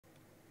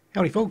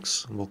Howdy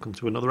folks, and welcome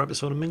to another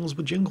episode of Mingles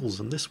with Jingles,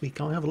 and this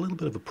week I have a little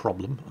bit of a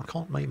problem. I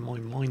can't make my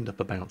mind up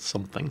about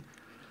something,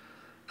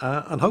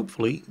 and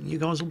hopefully you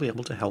guys will be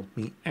able to help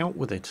me out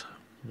with it.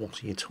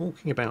 What are you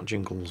talking about,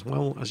 Jingles?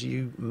 Well, as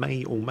you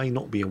may or may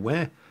not be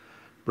aware,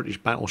 British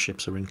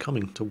battleships are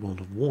incoming to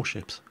World of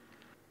Warships.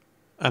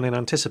 And in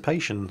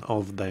anticipation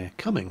of their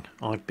coming,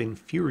 I've been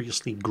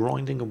furiously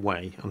grinding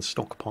away and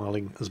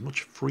stockpiling as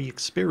much free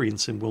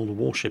experience in World of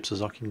Warships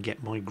as I can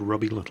get my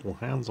grubby little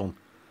hands on.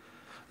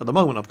 At the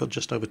moment I've got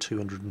just over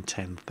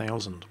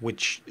 210,000,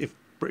 which, if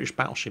British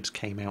battleships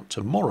came out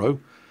tomorrow,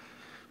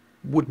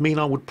 would mean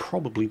I would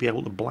probably be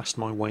able to blast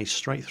my way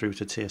straight through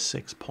to Tier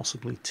 6,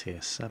 possibly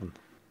Tier 7.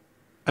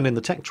 And in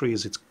the tech tree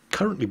as it's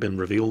currently been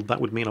revealed, that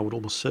would mean I would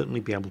almost certainly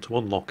be able to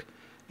unlock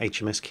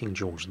HMS King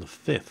George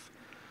V.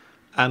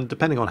 And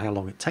depending on how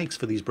long it takes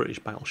for these British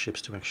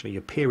battleships to actually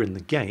appear in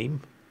the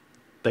game,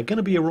 they're going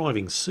to be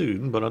arriving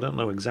soon, but I don't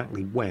know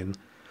exactly when.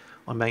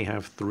 I may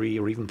have 3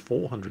 or even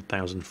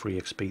 400,000 free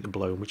XP to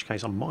blow, in which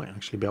case I might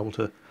actually be able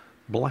to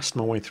blast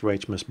my way through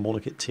HMS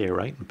Monarch at Tier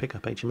 8 and pick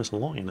up HMS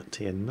Lion at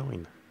Tier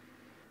 9.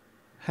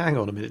 Hang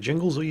on a minute,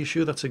 Jingles, are you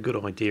sure that's a good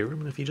idea? I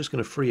mean, if you're just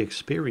going to free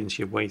experience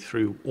your way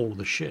through all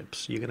the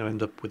ships, you're going to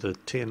end up with a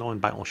Tier 9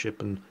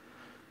 battleship and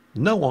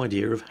no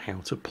idea of how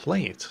to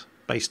play it,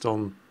 based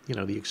on,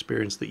 the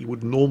experience that you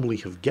would normally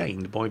have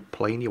gained by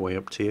playing your way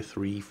up Tier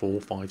 3,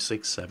 4, 5,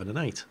 6, 7 and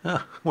 8.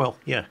 Well,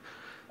 yeah,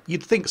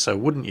 you'd think so,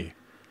 wouldn't you?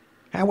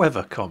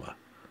 However,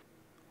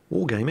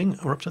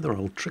 Wargaming are up to their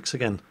old tricks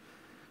again. Do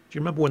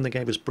you remember when they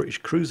gave us British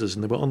cruisers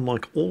and they were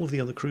unlike all of the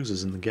other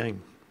cruisers in the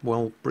game?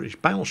 Well, British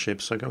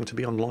battleships are going to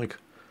be unlike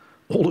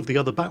all of the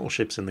other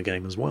battleships in the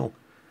game as well.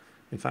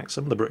 In fact,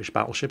 some of the British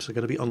battleships are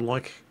going to be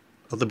unlike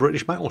other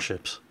British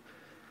battleships.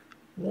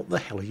 What the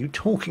hell are you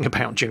talking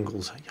about,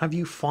 Jingles? Have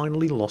you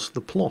finally lost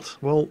the plot?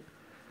 Well,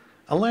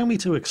 allow me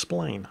to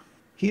explain.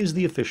 Here's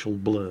the official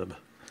blurb.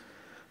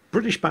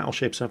 British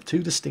battleships have two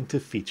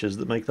distinctive features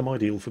that make them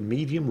ideal for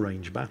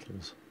medium-range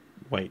battles.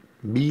 Wait,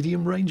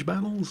 medium-range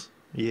battles?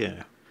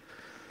 Yeah.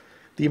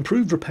 The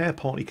improved repair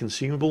party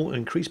consumable and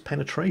increased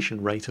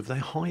penetration rate of their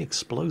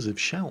high-explosive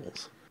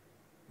shells.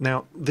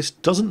 Now, this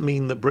doesn't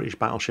mean that British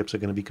battleships are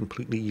going to be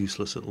completely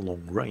useless at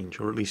long range,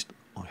 or at least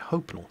I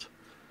hope not.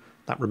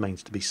 That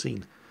remains to be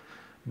seen.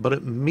 But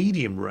at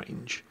medium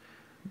range,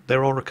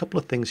 there are a couple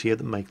of things here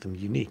that make them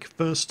unique.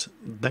 First,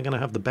 they're going to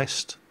have the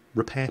best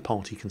repair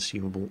party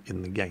consumable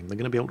in the game. They're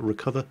going to be able to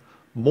recover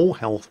more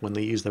health when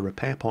they use their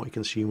repair party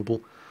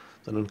consumable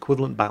than an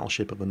equivalent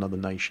battleship of another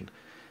nation.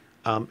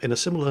 In a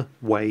similar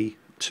way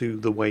to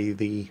the way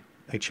the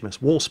HMS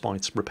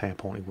Warspite's repair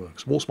party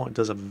works. Warspite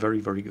does have a very,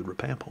 very good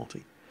repair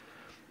party.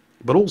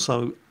 But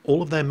also,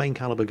 all of their main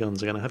caliber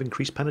guns are going to have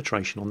increased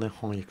penetration on their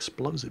high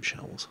explosive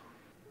shells.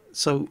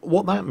 So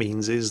what that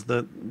means is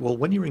that, well,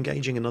 when you're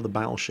engaging another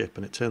battleship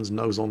and it turns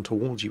nose on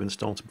towards you and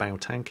starts bow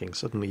tanking,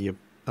 suddenly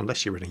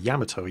unless you're in a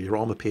Yamato, your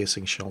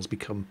armor-piercing shells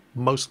become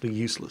mostly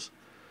useless.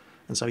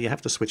 And so you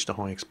have to switch to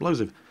high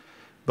explosive.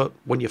 But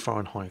when you're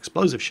firing high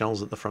explosive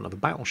shells at the front of a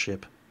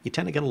battleship, you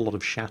tend to get a lot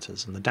of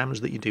shatters, and the damage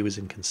that you do is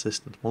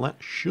inconsistent. Well, that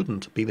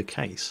shouldn't be the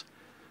case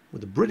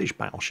with the British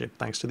battleship,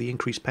 thanks to the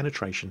increased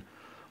penetration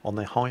on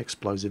their high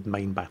explosive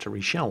main battery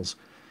shells.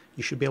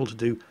 You should be able to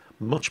do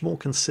much more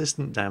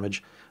consistent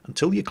damage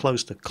until you're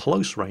close to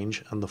close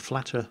range, and the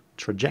flatter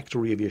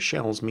trajectory of your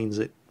shells means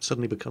it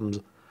suddenly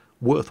becomes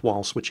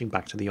worthwhile switching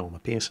back to the armor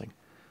piercing.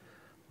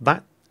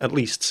 That at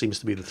least seems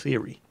to be the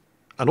theory.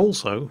 And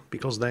also,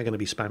 because they're going to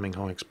be spamming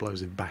high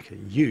explosive back at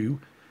you,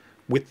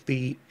 with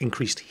the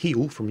increased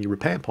heal from your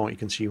repair party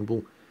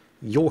consumable,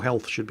 your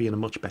health should be in a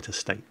much better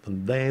state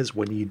than theirs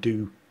when you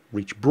do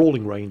reach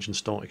brawling range and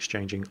start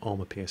exchanging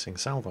armor piercing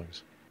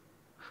salvos.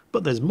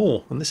 But there's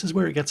more, and this is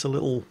where it gets a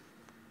little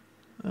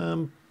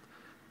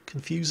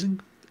confusing,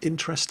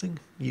 interesting.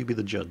 You be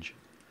the judge.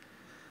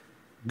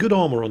 Good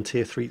armour on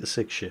Tier 3 to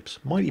 6 ships.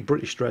 Mighty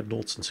British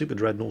dreadnoughts and super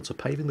dreadnoughts are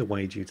paving the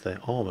way due to their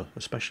armour,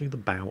 especially the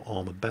bow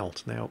armour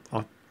belt. Now,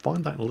 I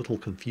find that a little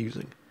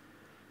confusing,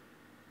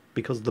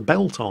 because the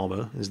belt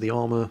armour is the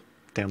armour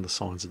down the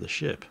sides of the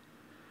ship.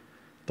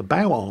 The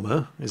bow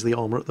armour is the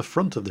armour at the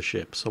front of the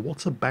ship, so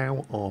what's a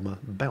bow armour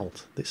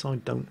belt? This I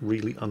don't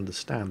really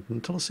understand.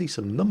 Until I see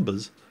some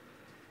numbers,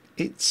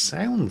 it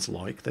sounds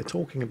like they're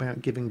talking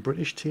about giving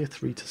British Tier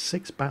 3 to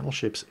 6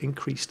 battleships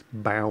increased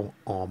bow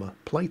armour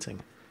plating.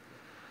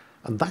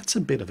 And that's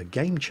a bit of a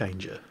game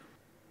changer,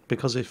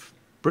 because if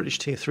British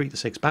Tier 3 to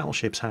 6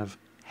 battleships have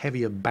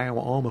heavier bow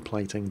armour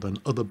plating than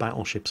other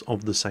battleships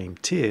of the same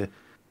tier,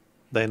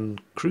 then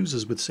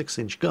cruisers with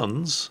 6-inch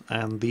guns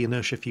and the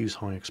inertia fuse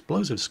high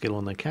explosive skill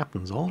on their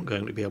captains aren't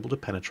going to be able to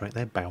penetrate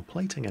their bow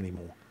plating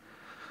anymore.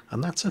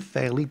 And that's a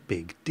fairly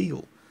big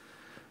deal.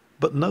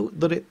 But note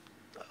that it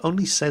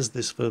only says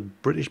this for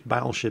British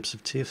battleships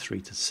of Tier 3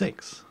 to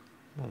 6.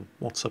 Well,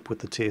 what's up with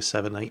the Tier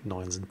 7, 8,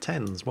 9s and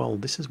 10s? Well,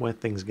 this is where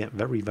things get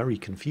very, very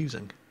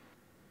confusing.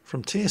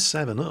 From Tier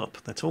 7 up,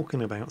 they're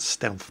talking about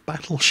stealth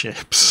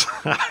battleships.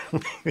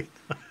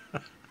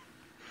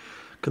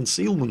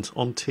 Concealment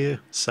on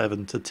Tier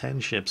 7 to 10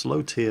 ships.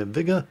 Low tier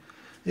Vigor,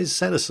 is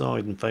set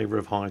aside in favour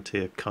of high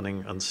tier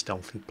cunning and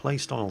stealthy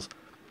playstyles.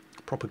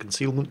 Proper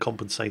concealment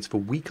compensates for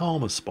weak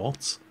armour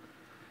spots.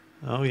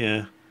 Oh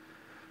yeah.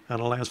 And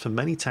allows for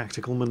many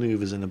tactical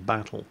manoeuvres in a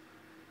battle.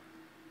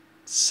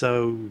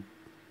 So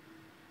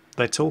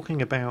they're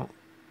talking about,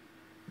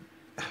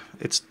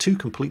 it's two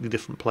completely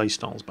different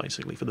playstyles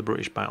basically for the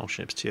British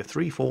battleships. Tier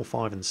 3, 4,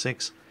 5 and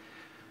 6.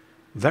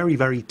 Very,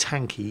 very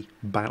tanky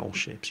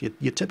battleships.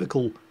 Your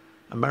typical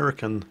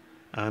American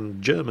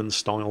and German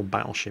style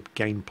battleship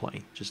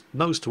gameplay. Just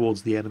nose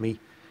towards the enemy,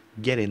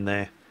 get in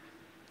there,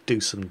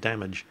 do some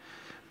damage.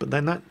 But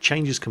then that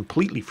changes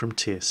completely from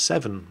Tier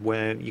 7,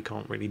 where you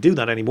can't really do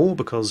that anymore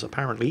because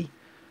apparently,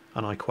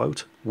 and I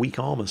quote, weak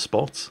armour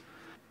spots,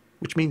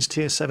 which means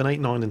Tier 7, 8,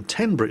 9 and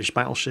 10 British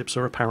battleships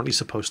are apparently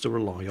supposed to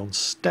rely on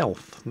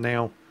stealth.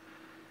 Now,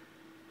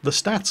 the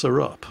stats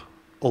are up,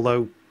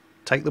 although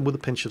take them with a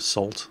pinch of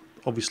salt.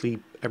 Obviously,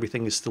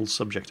 everything is still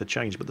subject to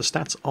change, but the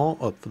stats are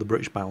up for the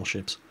British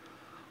battleships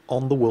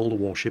on the World of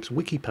Warships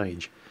wiki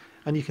page,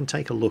 and you can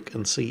take a look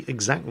and see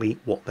exactly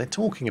what they're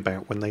talking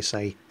about when they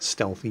say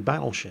stealthy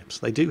battleships.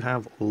 They do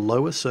have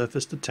lower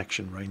surface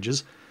detection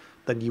ranges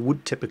than you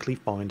would typically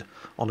find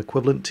on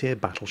equivalent tier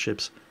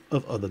battleships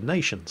of other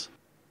nations.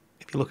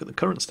 If you look at the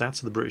current stats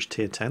of the British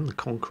Tier 10, the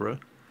Conqueror,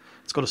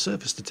 it's got a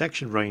surface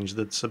detection range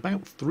that's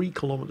about 3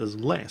 kilometers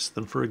less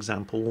than, for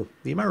example,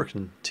 the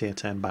American Tier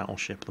 10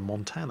 battleship, the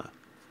Montana.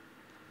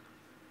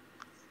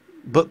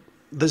 But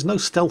there's no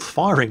stealth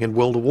firing in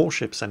World of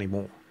Warships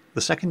anymore.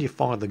 The second you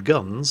fire the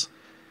guns,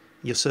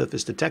 your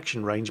surface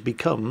detection range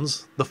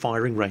becomes the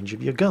firing range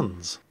of your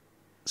guns.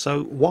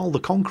 So while the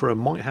Conqueror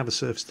might have a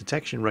surface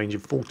detection range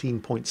of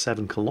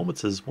 14.7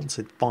 kilometers, once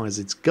it fires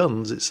its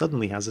guns, it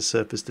suddenly has a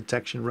surface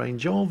detection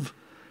range of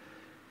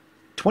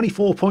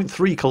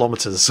 24.3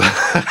 kilometers.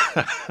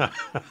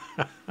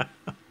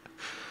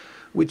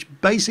 Which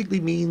basically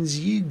means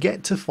you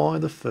get to fire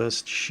the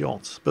first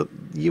shot, but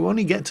you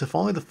only get to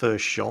fire the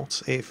first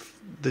shot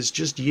if there's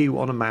just you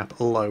on a map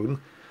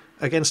alone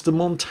against a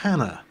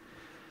Montana.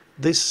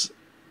 This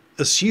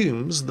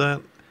assumes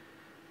that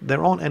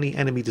there aren't any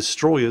enemy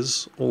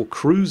destroyers or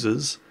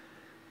cruisers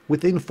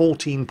within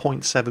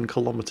 14.7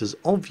 kilometers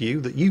of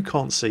you that you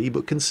can't see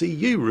but can see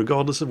you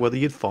regardless of whether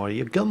you'd fire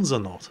your guns or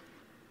not.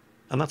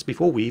 And that's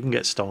before we even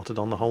get started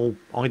on the whole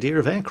idea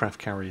of aircraft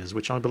carriers,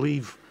 which I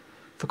believe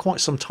for quite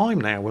some time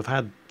now have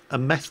had a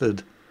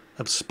method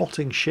of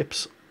spotting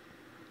ships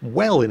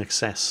well in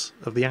excess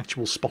of the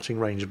actual spotting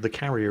range of the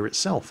carrier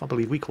itself. I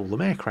believe we call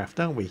them aircraft,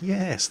 don't we?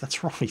 Yes,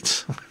 that's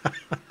right.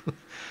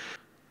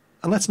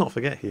 And let's not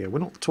forget here, we're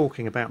not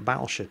talking about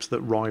battleships that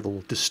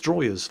rival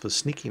destroyers for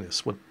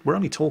sneakiness. We're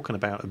only talking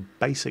about a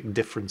basic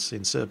difference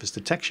in surface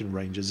detection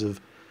ranges of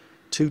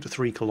 2 to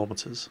 3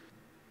 kilometers.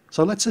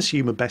 So let's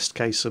assume a best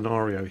case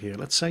scenario here.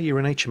 Let's say you're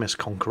an HMS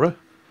Conqueror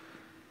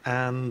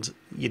and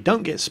you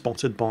don't get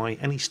spotted by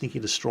any sneaky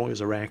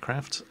destroyers or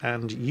aircraft,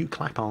 and you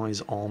clap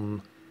eyes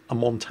on a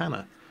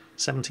Montana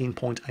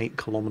 17.8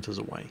 kilometers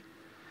away.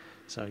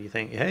 So you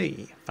think,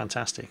 hey,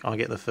 fantastic, I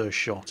get the first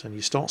shot, and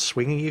you start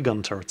swinging your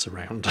gun turrets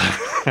around.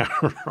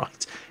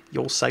 Right,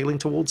 you're sailing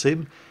towards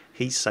him,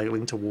 he's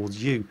sailing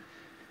towards you.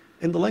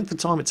 In the length of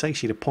time it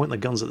takes you to point the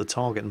guns at the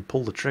target and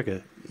pull the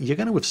trigger, you're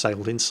going to have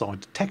sailed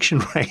inside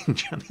detection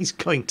range, and he's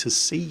going to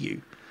see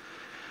you.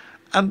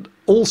 And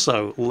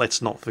also,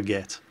 let's not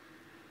forget,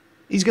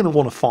 he's going to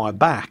want to fire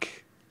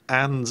back,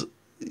 and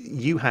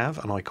you have,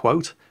 and I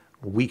quote,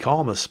 weak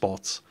armour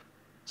spots.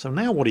 So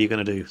now what are you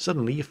going to do?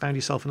 Suddenly you found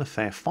yourself in a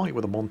fair fight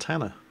with a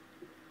Montana.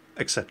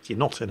 Except you're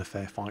not in a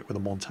fair fight with a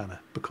Montana,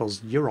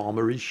 because your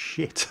armour is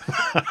shit.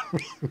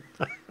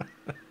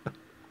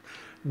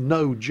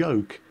 No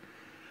joke.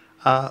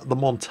 The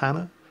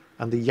Montana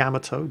and the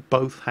Yamato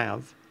both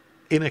have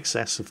in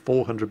excess of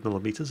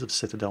 400mm of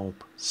Citadel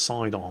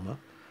side armour.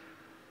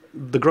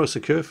 The Grosser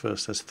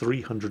Kurfürst has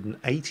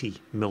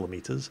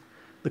 380mm.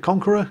 The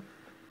Conqueror,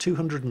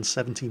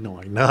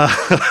 279.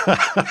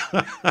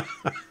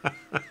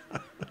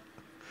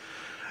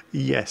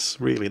 Yes,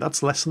 really,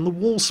 that's less than the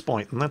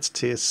Warspite, and that's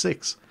tier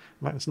 6.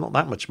 In fact, it's not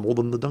that much more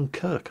than the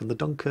Dunkirk, and the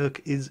Dunkirk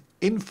is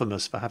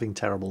infamous for having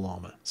terrible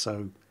armour.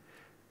 So,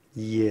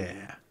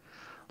 yeah.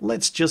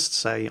 Let's just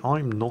say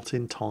I'm not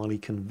entirely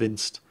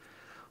convinced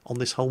on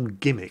this whole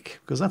gimmick,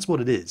 because that's what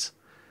it is.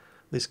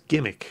 This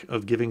gimmick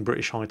of giving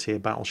British high-tier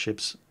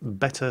battleships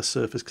better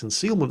surface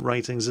concealment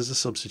ratings as a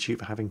substitute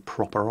for having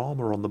proper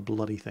armour on the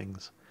bloody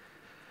things.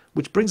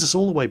 Which brings us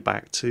all the way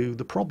back to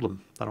the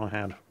problem that I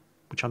had,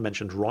 which I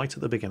mentioned right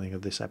at the beginning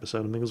of this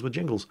episode of Mingles with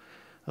Jingles,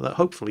 that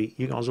hopefully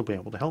you guys will be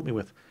able to help me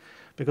with.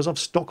 Because I've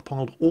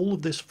stockpiled all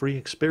of this free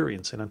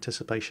experience in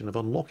anticipation of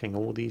unlocking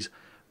all of these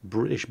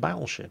British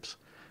battleships.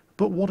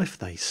 But what if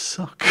they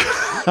suck?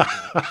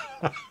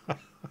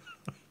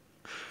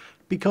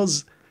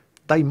 Because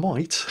they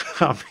might.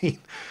 I mean,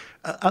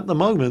 at the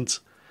moment,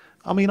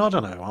 I mean, I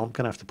don't know. I'm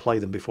going to have to play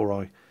them before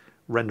I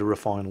render a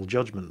final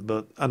judgment.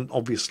 And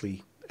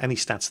obviously, any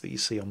stats that you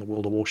see on the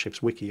World of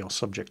Warships wiki are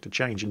subject to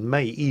change and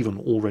may even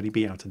already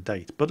be out of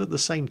date. But at the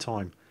same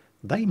time,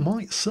 they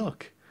might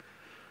suck.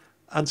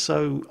 And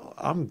so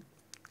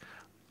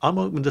I'm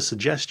open to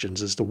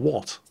suggestions as to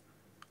what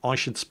I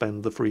should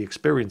spend the free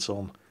experience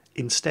on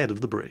instead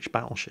of the British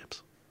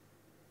battleships.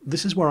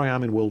 This is where I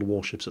am in World of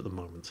Warships at the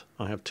moment.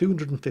 I have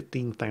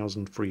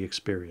 215,000 free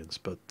experience,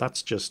 but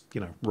that's just,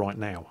 right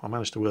now. I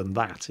managed to earn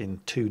that in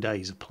 2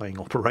 days of playing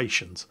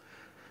operations.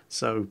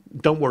 So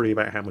don't worry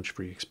about how much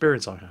free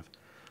experience I have.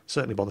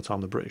 Certainly by the time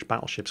the British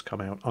battleships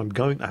come out, I'm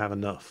going to have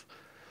enough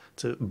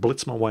to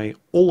blitz my way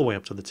all the way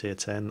up to the tier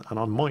 10, and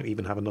I might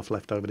even have enough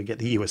left over to get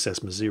the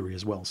USS Missouri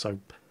as well. So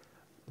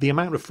the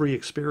amount of free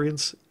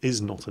experience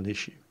is not an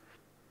issue.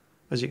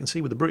 As you can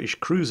see with the British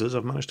cruisers,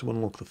 I've managed to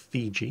unlock the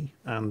Fiji,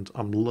 and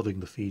I'm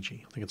loving the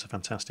Fiji. I think it's a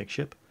fantastic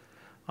ship.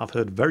 I've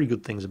heard very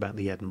good things about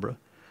the Edinburgh,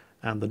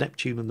 and the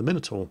Neptune and the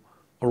Minotaur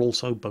are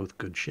also both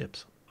good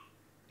ships.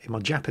 In my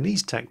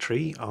Japanese tech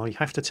tree, I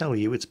have to tell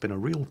you, it's been a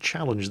real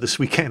challenge this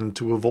weekend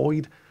to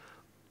avoid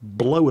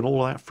blowing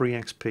all that free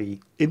XP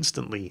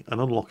instantly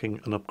and unlocking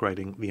and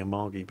upgrading the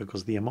Amagi,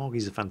 because the Amagi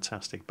is a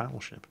fantastic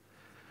battleship.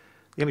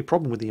 The only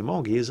problem with the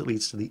Amagi is it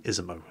leads to the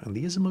Izumo, and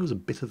the Izumo is a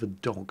bit of a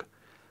dog.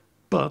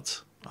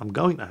 But I'm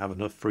going to have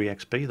enough free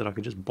XP that I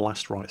could just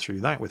blast right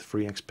through that with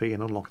free XP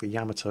and unlock the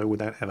Yamato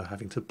without ever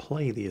having to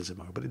play the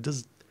Izumo. But it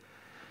does,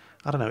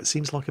 I don't know, it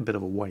seems like a bit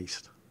of a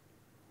waste.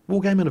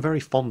 Wargaming are very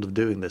fond of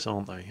doing this,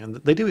 aren't they? And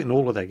they do it in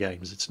all of their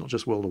games. It's not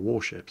just World of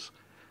Warships.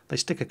 They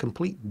stick a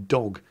complete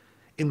dog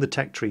in the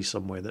tech tree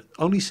somewhere that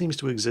only seems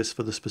to exist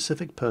for the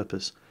specific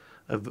purpose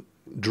of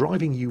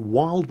driving you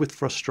wild with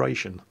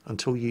frustration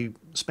until you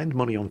spend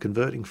money on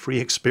converting free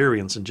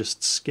experience and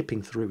just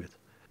skipping through it.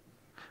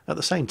 At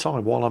the same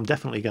time, while I'm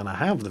definitely going to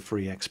have the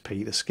free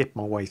XP to skip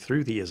my way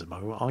through the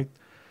Izumo,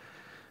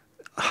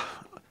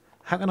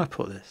 how can I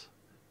put this?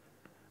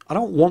 I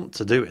don't want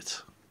to do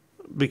it,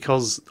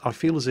 because I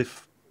feel as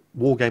if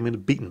Wargaming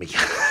have beaten me.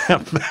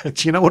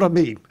 Do you know what I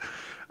mean?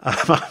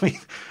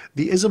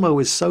 The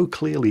Izumo is so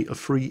clearly a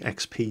free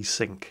XP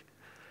sink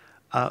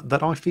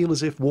that I feel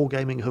as if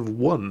Wargaming have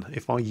won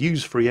if I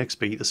use free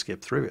XP to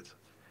skip through it.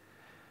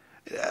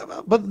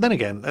 But then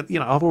again,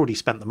 I've already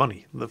spent the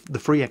money. The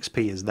free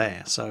XP is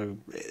there, so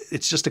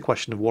it's just a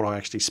question of what I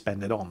actually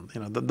spend it on.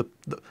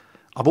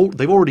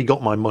 They've already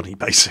got my money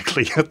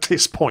basically at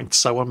this point,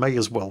 so I may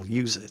as well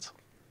use it.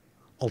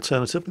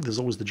 Alternatively, there's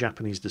always the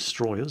Japanese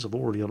destroyers. I've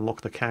already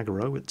unlocked the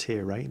Kagero at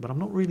tier 8, but I'm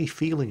not really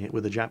feeling it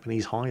with the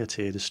Japanese higher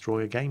tier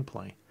destroyer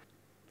gameplay.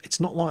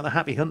 It's not like the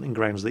happy hunting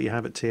grounds that you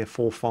have at tier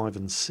 4, 5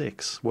 and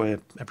 6, where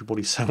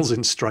everybody sells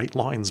in straight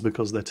lines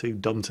because they're too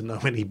dumb to know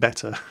any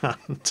better.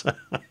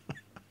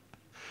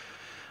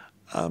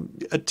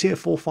 At tier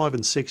 4, 5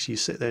 and 6 you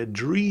sit there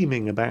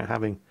dreaming about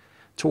having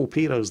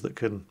torpedoes that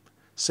can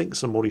sink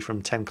somebody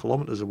from 10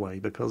 kilometers away,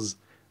 because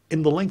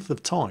in the length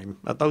of time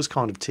at those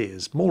kind of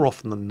tiers, more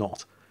often than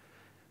not,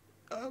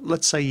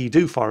 let's say you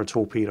do fire a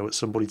torpedo at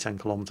somebody 10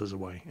 kilometers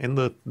away. In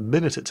the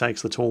minute it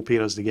takes the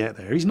torpedoes to get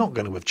there, he's not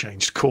going to have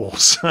changed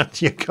course.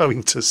 You're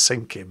going to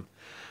sink him.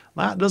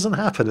 That doesn't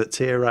happen at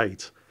tier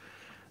 8.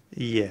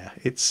 Yeah,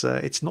 it's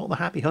not the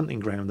happy hunting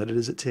ground that it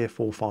is at tier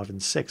 4, 5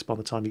 and 6 by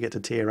the time you get to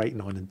tier 8,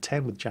 9 and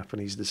 10 with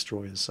Japanese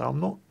destroyers. So I'm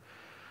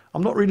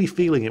not really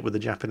feeling it with the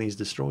Japanese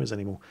destroyers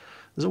anymore.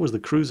 There's always the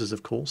cruisers,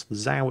 of course. The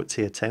Zhao at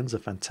tier 10 is a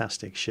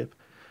fantastic ship.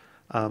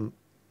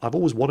 I've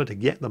always wanted to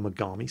get the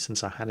Mogami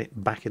since I had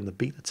it back in the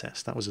beta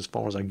test. That was as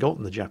far as I got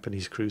in the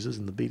Japanese cruisers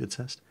in the beta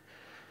test.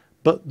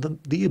 But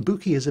the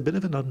Ibuki is a bit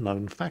of an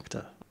unknown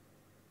factor.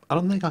 I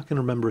don't think I can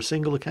remember a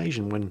single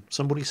occasion when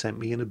somebody sent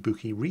me an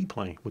Ibuki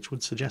replay, which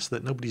would suggest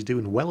that nobody's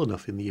doing well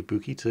enough in the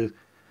Ibuki to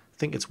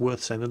think it's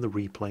worth sending the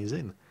replays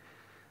in.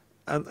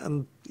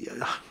 And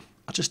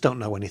I just don't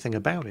know anything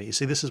about it. You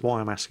see, this is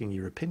why I'm asking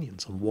your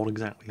opinions on what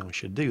exactly I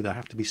should do. There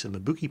have to be some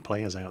Ibuki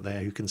players out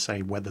there who can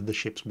say whether the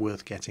ship's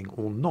worth getting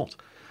or not.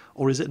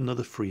 Or is it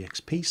another free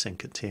XP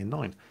sink at tier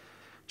 9,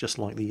 just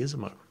like the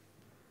Izumo?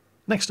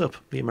 Next up,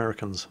 the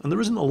Americans. And there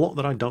isn't a lot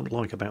that I don't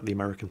like about the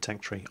American tech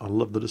tree. I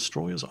love the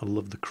destroyers, I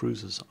love the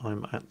cruisers.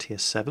 I'm at tier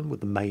 7 with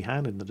the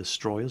Mayhan in the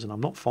destroyers, and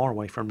I'm not far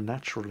away from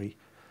naturally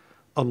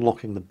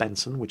unlocking the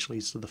Benson, which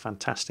leads to the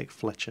fantastic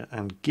Fletcher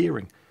and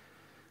Gearing.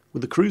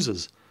 With the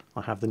cruisers,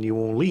 I have the New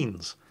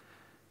Orleans.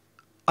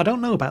 I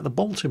don't know about the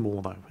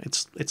Baltimore though.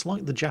 It's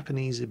like the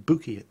Japanese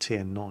Ibuki at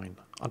tier 9.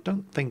 I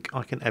don't think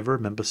I can ever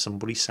remember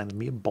somebody sending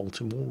me a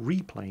Baltimore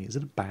replay. Is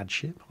it a bad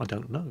ship? I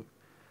don't know.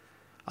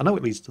 I know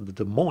it leads to the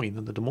Des Moines,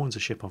 and the Des Moines is a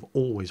ship I've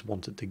always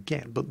wanted to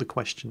get, but the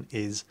question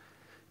is,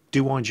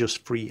 do I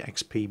just free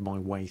XP my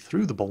way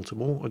through the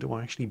Baltimore, or do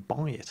I actually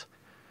buy it?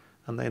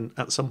 And then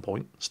at some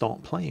point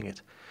start playing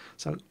it.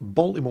 So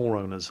Baltimore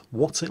owners,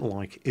 what's it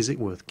like? Is it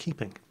worth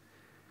keeping?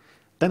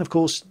 Then, of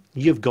course,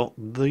 you've got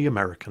the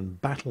American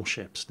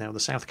battleships. Now, the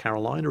South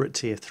Carolina at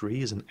tier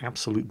 3 is an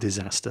absolute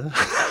disaster.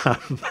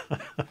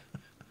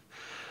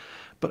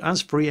 But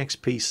as free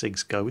XP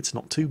sinks go, it's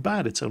not too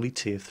bad. It's only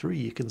tier 3.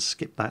 You can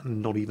skip that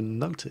and not even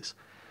notice.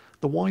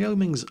 The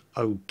Wyoming's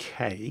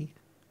okay.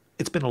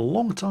 It's been a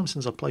long time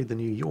since I played the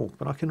New York,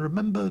 but I can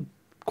remember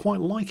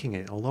quite liking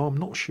it, although I'm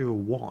not sure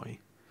why.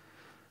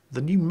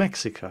 The New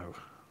Mexico.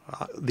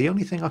 The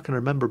only thing I can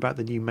remember about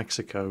the New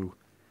Mexico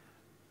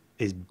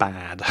is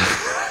bad.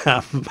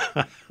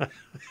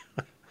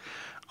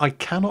 I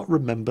cannot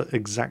remember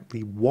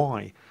exactly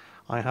why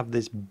I have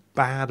this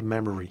bad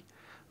memory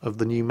of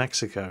the New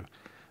Mexico.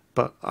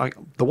 But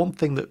the one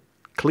thing that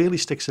clearly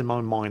sticks in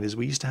my mind is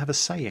we used to have a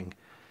saying,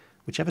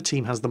 whichever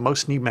team has the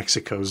most New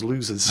Mexicos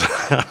loses.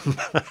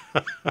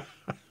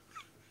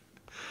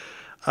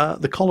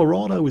 The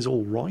Colorado is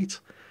all right.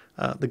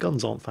 The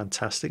guns aren't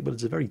fantastic, but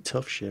it's a very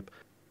tough ship.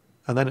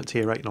 And then at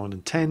tier 8, 9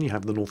 and 10 you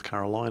have the North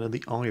Carolina,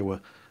 the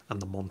Iowa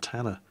and the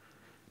Montana.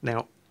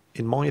 Now,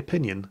 in my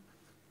opinion,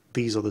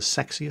 these are the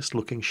sexiest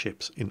looking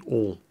ships in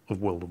all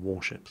of World of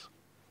Warships.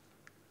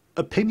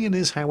 Opinion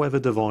is, however,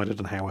 divided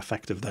on how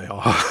effective they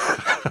are.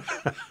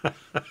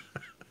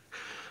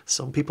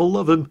 Some people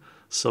love them,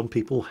 some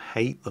people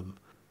hate them.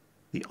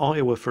 The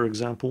Iowa, for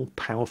example,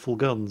 powerful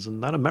guns,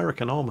 and that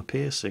American armor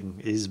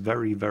piercing is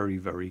very, very,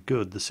 very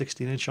good. The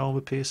 16-inch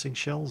armor piercing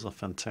shells are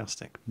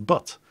fantastic,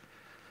 but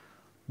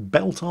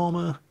belt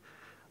armor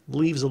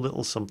leaves a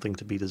little something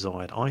to be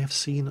desired. I have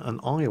seen an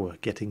Iowa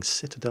getting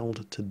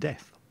citadeled to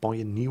death by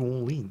a New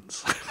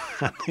Orleans,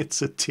 and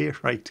it's a tier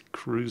 8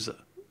 cruiser.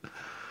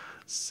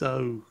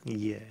 So,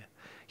 yeah.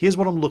 Here's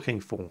what I'm looking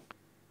for.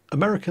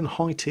 American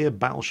high-tier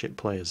battleship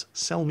players,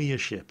 sell me your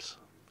ships.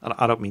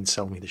 I don't mean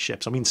sell me the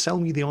ships, I mean sell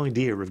me the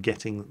idea of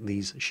getting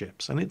these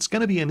ships. And it's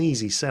going to be an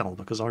easy sell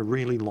because I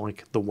really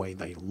like the way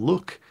they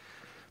look,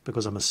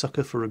 because I'm a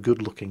sucker for a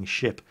good-looking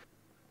ship.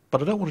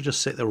 But I don't want to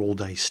just sit there all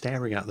day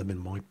staring at them in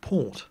my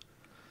port.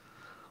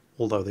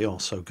 Although they are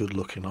so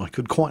good-looking, I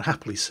could quite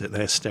happily sit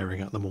there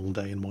staring at them all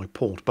day in my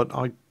port. But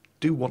I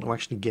do want to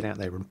actually get out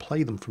there and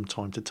play them from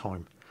time to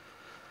time.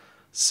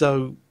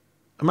 So,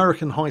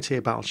 American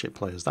high-tier battleship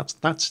players,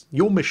 that's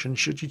your mission,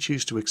 should you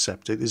choose to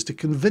accept it, is to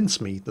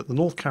convince me that the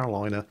North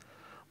Carolina,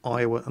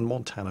 Iowa and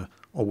Montana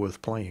are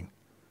worth playing.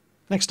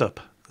 Next up,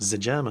 the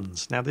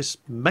Germans. Now this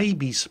may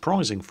be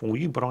surprising for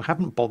you, but I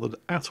haven't bothered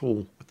at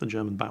all with the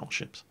German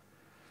battleships.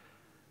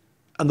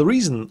 And the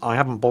reason I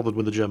haven't bothered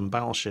with the German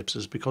battleships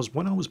is because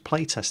when I was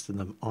playtesting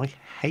them, I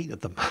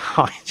hated them.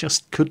 I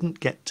just couldn't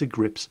get to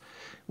grips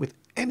with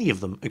any of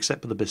them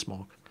except for the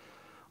Bismarck.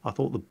 I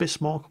thought the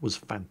Bismarck was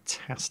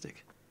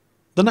fantastic.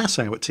 The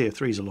Nassau at tier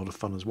 3 is a lot of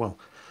fun as well.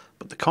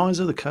 But the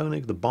Kaiser, the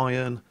Koenig, the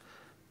Bayern,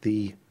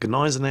 the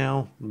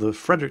Gneisenau, the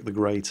Frederick the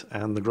Great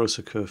and the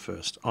Großer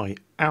Kurfürst, I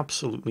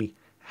absolutely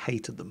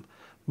hated them.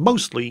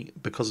 Mostly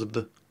because of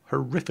the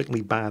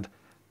horrifically bad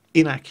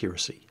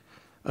inaccuracy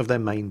of their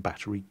main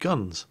battery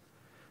guns.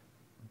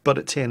 But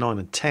at tier 9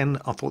 and 10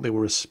 I thought they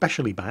were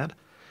especially bad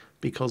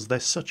because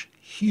they're such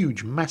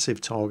huge, massive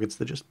targets.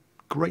 They're just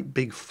great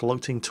big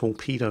floating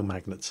torpedo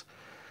magnets.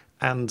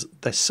 And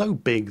they're so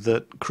big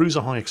that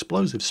cruiser high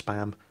explosive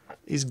spam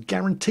is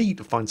guaranteed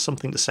to find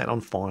something to set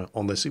on fire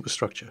on their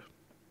superstructure.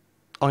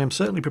 I am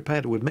certainly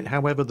prepared to admit,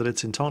 however, that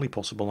it's entirely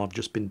possible I've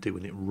just been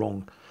doing it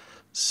wrong.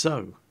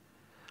 So,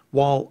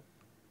 while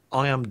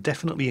I am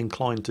definitely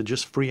inclined to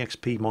just free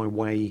XP my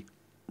way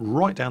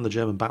right down the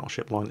German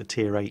battleship line to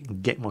tier 8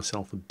 and get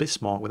myself a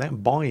Bismarck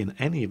without buying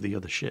any of the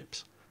other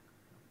ships,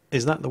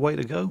 is that the way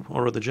to go?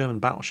 Or are the German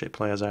battleship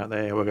players out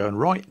there who are going,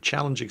 right,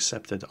 challenge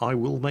accepted, I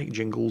will make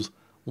Jingles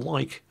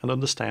like and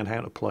understand how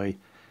to play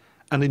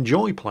and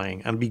enjoy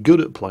playing and be good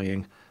at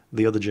playing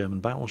the other German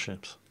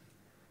battleships.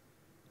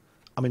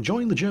 I'm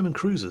enjoying the German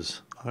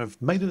cruisers.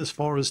 I've made it as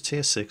far as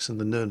tier 6 in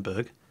the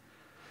Nürnberg.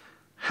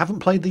 Haven't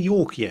played the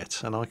York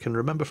yet, and I can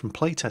remember from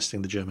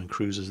playtesting the German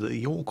cruisers that the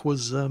York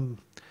was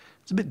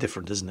it's a bit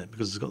different, isn't it?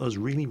 Because it's got those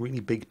really, really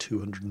big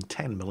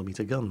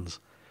 210mm guns.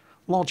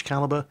 Large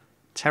caliber,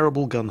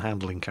 terrible gun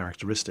handling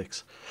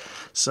characteristics.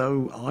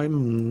 So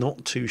I'm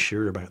not too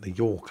sure about the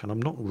York, and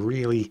I'm not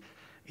really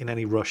in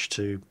any rush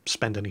to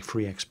spend any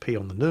free XP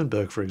on the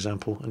Nürnberg, for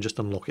example, and just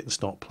unlock it and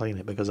start playing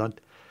it, because I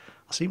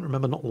seem to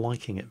remember not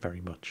liking it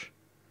very much.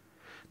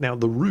 Now,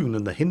 the Rune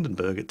and the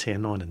Hindenburg at tier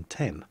 9 and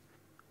 10,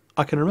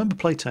 I can remember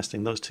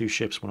playtesting those two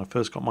ships when I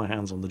first got my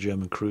hands on the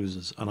German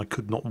cruisers, and I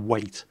could not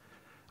wait.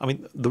 I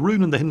mean, the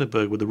Rune and the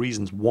Hindenburg were the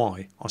reasons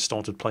why I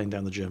started playing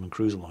down the German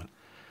cruiser line.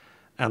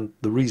 And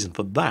the reason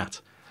for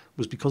that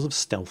was because of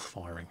stealth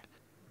firing.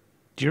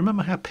 Do you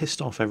remember how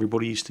pissed off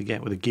everybody used to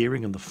get with the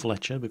Gearing and the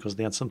Fletcher because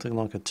they had something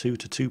like a 2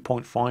 to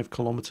 2.5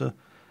 kilometre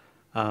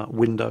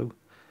window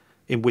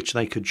in which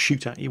they could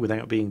shoot at you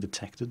without being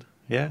detected?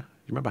 Yeah? You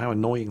remember how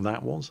annoying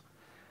that was?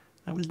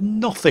 That was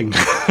nothing.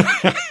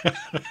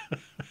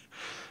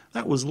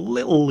 That was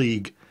Little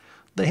League.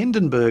 The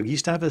Hindenburg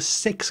used to have a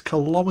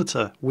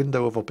 6-kilometre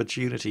window of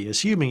opportunity,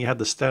 assuming you had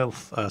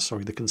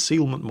the the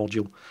concealment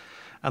module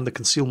and the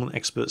concealment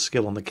expert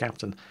skill on the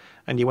captain,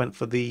 and you went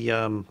for the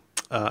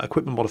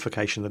equipment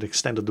modification that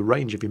extended the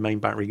range of your main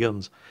battery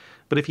guns.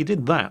 But if you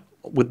did that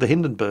with the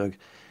Hindenburg,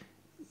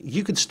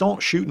 you could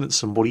start shooting at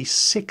somebody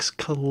 6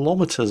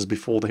 kilometres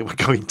before they were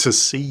going to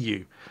see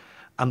you.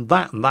 And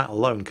that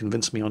alone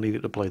convinced me I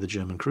needed to play the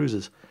German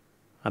cruisers.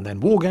 And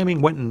then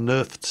Wargaming went and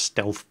nerfed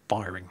stealth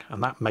firing,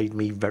 and that made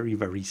me very,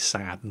 very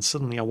sad. And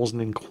suddenly I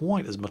wasn't in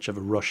quite as much of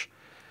a rush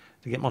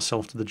to get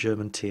myself to the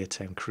German tier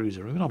 10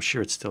 cruiser. I mean, I'm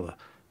sure it's still a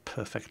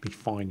perfectly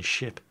fine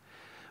ship.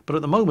 But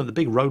at the moment, the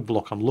big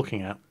roadblock I'm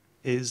looking at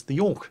is the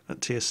York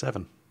at tier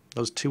 7.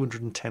 Those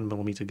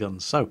 210mm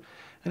guns. So,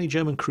 any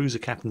German cruiser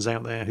captains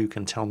out there who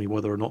can tell me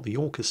whether or not the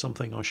York is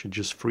something I should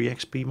just free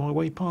XP my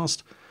way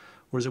past,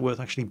 or is it worth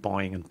actually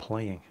buying and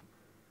playing?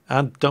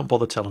 And don't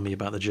bother telling me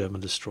about the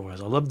German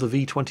destroyers. I love the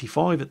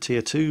V-25 at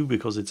tier 2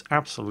 because it's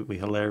absolutely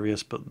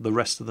hilarious, but the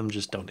rest of them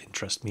just don't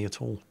interest me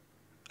at all.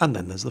 And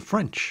then there's the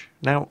French.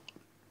 Now,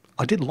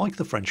 I did like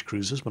the French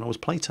cruisers when I was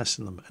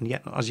playtesting them, and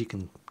yet, as you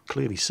can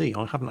clearly see,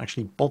 I haven't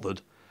actually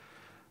bothered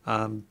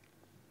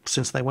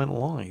since they went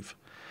live.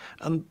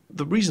 And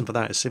the reason for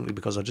that is simply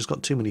because I've just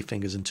got too many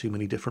fingers in too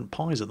many different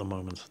pies at the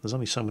moment. There's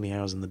only so many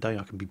hours in the day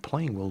I can be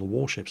playing World of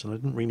Warships, and I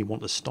didn't really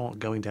want to start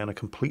going down a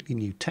completely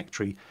new tech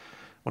tree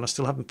when I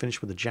still haven't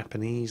finished with the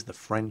Japanese, the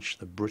French,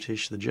 the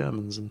British, the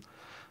Germans, and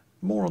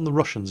more on the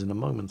Russians in a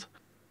moment.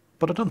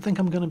 But I don't think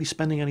I'm going to be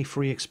spending any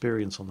free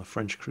experience on the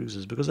French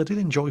cruisers, because I did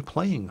enjoy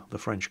playing the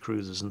French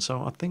cruisers, and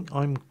so I think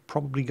I'm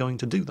probably going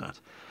to do that.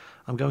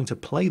 I'm going to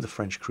play the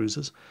French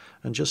cruisers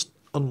and just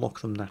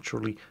unlock them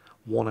naturally,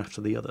 one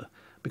after the other,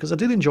 because I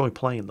did enjoy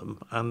playing them,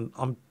 and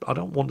I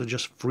don't want to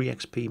just free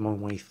XP my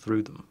way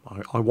through them.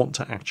 I want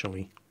to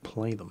actually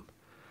play them.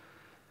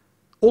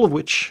 All of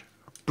which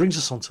brings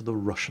us on to the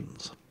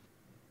Russians.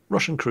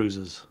 Russian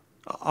cruisers.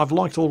 I've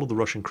liked all of the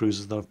Russian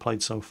cruisers that I've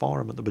played so far.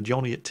 I'm at the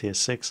Bajoni at tier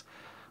 6.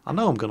 I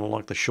know I'm going to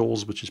like the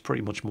Shaw's, which is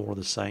pretty much more of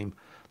the same.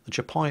 The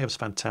Chapayev's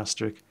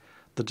fantastic.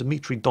 The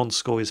Dmitry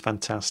Donskoy is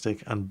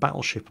fantastic. And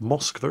Battleship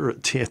Moskva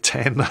at tier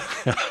 10.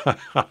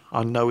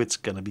 I know it's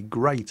going to be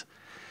great.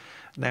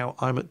 Now,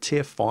 I'm at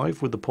tier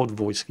 5 with the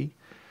Podvoisky,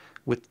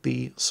 with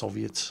the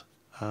Soviet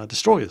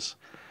destroyers.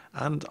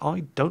 And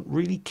I don't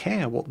really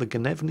care what the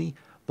Gnevny,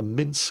 the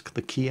Minsk,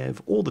 the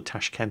Kiev, or the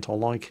Tashkent are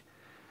like,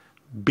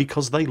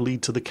 because they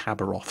lead to the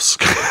Khabarovsk.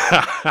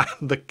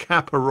 The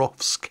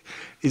Khabarovsk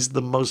is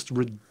the most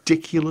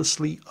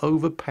ridiculously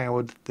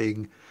overpowered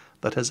thing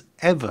that has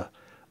ever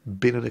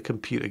been in a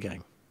computer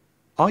game.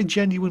 I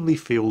genuinely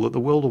feel that the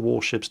World of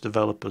Warships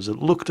developers had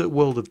looked at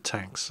World of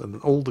Tanks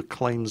and all the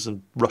claims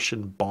and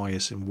Russian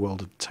bias in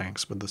World of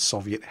Tanks with the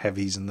Soviet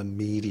heavies and the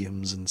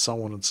mediums and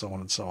so on and so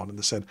on and so on, and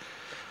they said,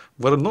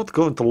 we're not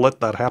going to let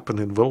that happen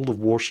in World of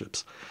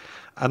Warships.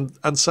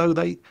 And so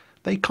they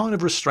kind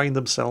of restrained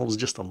themselves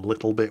just a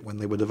little bit when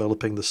they were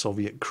developing the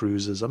Soviet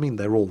cruisers. I mean,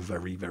 they're all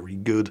very, very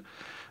good,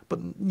 but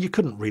you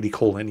couldn't really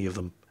call any of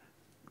them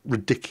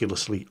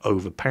ridiculously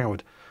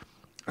overpowered.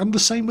 And the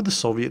same with the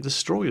Soviet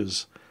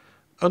destroyers,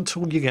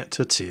 until you get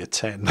to tier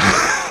 10.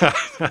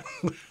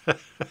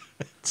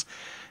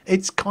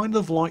 It's kind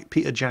of like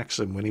Peter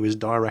Jackson when he was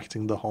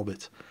directing The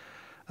Hobbit.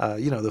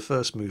 The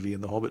first movie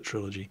in the Hobbit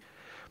trilogy.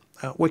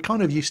 We're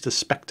kind of used to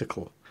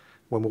spectacle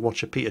when we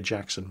watch a Peter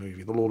Jackson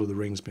movie, the Lord of the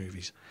Rings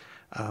movies.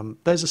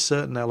 There's a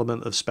certain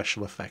element of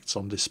special effects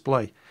on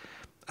display.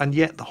 And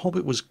yet The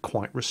Hobbit was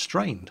quite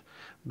restrained.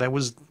 There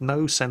was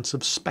no sense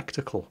of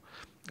spectacle.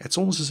 It's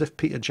almost as if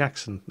Peter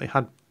Jackson, they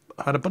had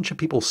a bunch of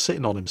people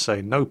sitting on him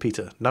saying, no,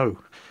 Peter, no,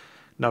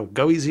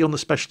 go easy on the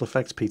special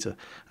effects, Peter.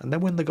 And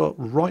then when they got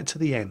right to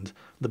the end,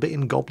 the bit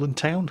in Goblin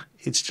Town,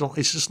 it's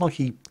just like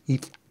he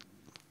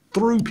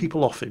threw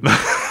people off him.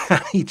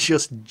 He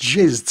just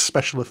jizzed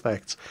special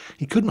effects.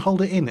 He couldn't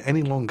hold it in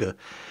any longer.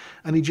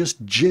 And he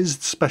just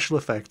jizzed special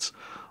effects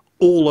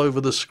all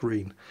over the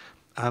screen.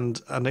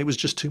 And it was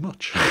just too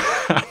much.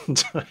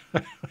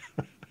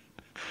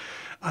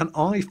 And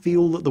I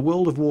feel that the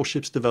World of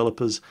Warships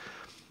developers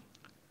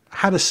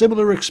had a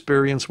similar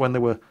experience when they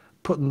were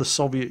putting the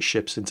Soviet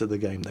ships into the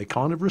game. They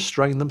kind of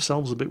restrained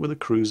themselves a bit with the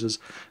cruisers.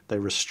 They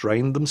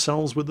restrained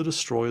themselves with the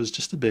destroyers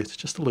just a bit,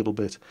 just a little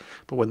bit.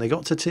 But when they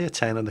got to tier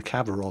 10 and the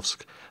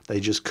Khabarovsk, they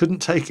just couldn't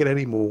take it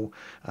anymore.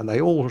 And they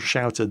all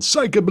shouted,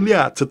 "Psycha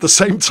Blyat!" at the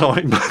same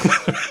time.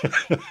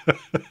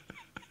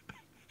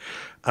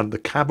 And the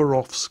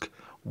Khabarovsk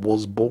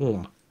was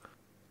born.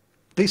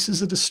 This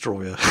is a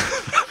destroyer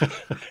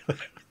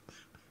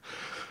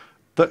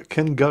that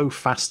can go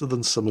faster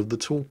than some of the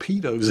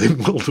torpedoes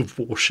in World of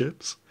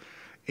Warships.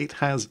 It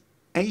has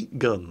 8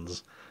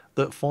 guns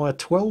that fire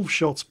 12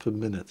 shots per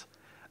minute,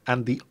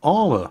 and the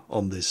armour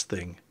on this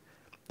thing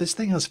has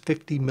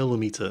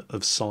 50mm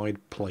of side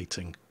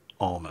plating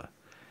armour.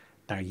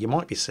 Now, you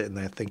might be sitting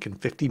there thinking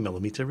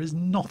 50mm is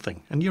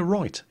nothing, and you're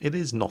right, it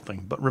is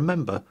nothing, but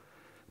remember,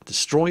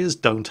 destroyers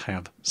don't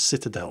have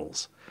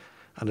citadels,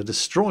 and a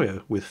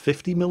destroyer with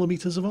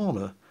 50mm of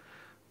armour,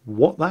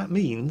 what that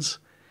means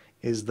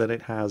is that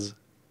it has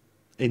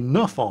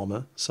enough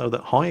armour so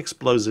that high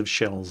explosive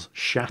shells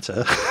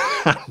shatter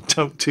and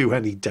don't do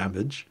any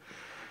damage,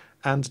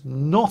 and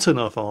not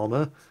enough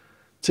armour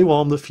to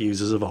arm the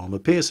fuses of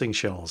armour-piercing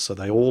shells, so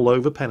they all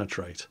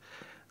over-penetrate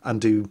and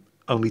do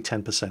only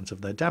 10%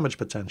 of their damage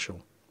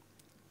potential.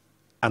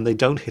 And they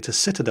don't hit a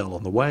citadel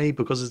on the way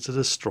because it's a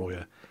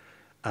destroyer,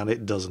 and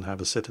it doesn't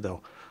have a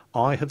citadel.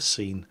 I have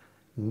seen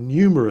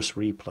numerous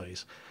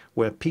replays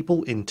where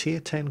people in tier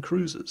 10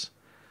 cruisers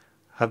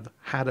have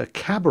had a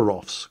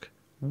Khabarovsk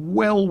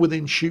well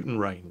within shooting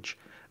range,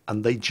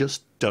 and they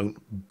just don't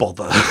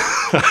bother.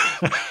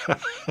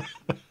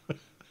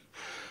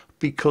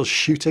 Because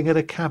shooting at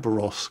a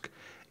Khabarovsk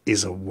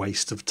is a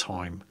waste of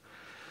time.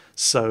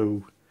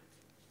 So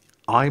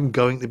I'm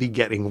going to be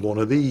getting one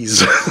of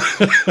these.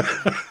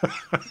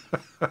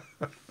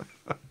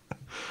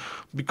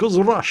 Because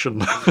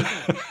Russian.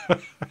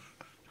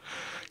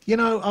 You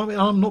know, I mean,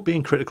 I'm not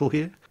being critical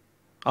here.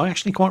 I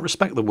actually quite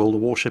respect the World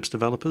of Warships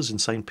developers in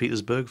St.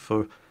 Petersburg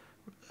for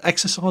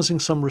exercising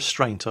some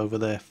restraint over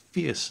their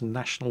fierce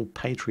national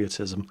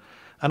patriotism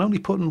and only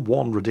putting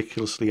one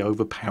ridiculously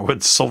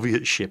overpowered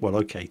Soviet ship. Well,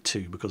 okay,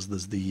 two, because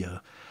there's the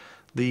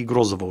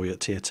Grozovoy at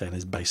Tier 10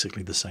 is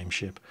basically the same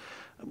ship.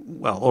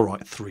 Well, all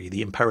right, three.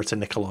 The Imperator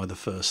Nikolai I,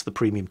 the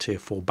premium Tier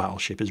 4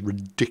 battleship, is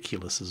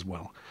ridiculous as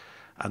well.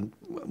 And,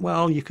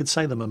 well, you could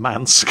say the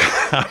Murmansk,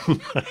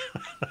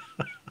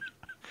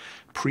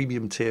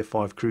 premium Tier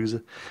 5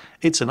 cruiser.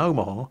 It's an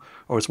Omaha,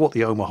 or it's what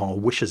the Omaha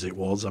wishes it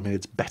was. I mean,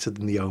 it's better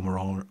than the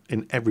Omaha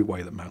in every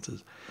way that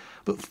matters.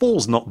 But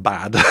 4's not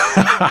bad.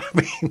 I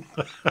mean,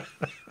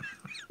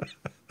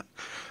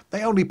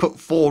 they only put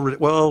 4 in.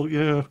 Well,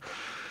 yeah.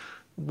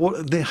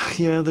 The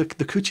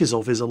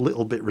Kuchezov is a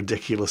little bit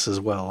ridiculous as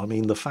well. I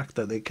mean, the fact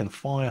that it can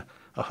fire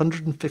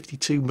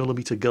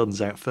 152mm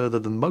guns out further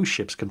than most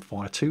ships can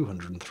fire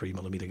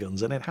 203mm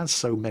guns, and it has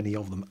so many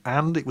of them,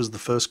 and it was the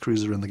first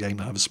cruiser in the game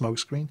to have a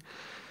smokescreen.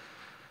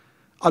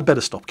 I'd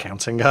better stop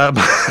counting.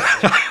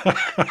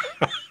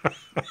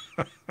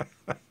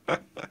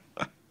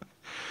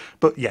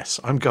 But yes,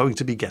 I'm going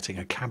to be getting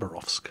a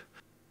Khabarovsk.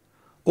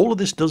 All of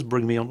this does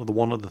bring me on to the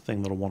one other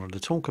thing that I wanted to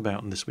talk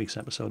about in this week's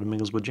episode of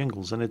Mingles with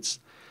Jingles, and it's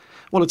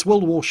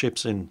World of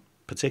Warships in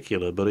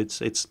particular, but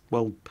it's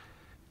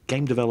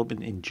game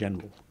development in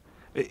general.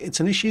 It's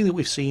an issue that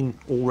we've seen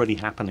already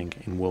happening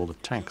in World of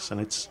Tanks,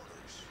 and it's,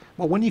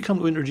 well, when you come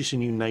to introduce a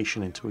new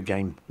nation into a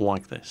game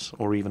like this,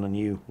 or even a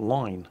new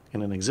line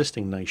in an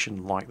existing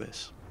nation like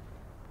this,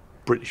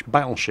 British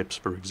battleships,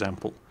 for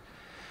example,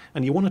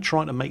 and you want to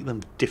try to make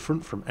them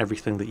different from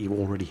everything that you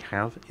already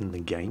have in the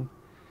game,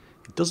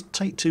 it doesn't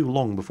take too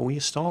long before you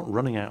start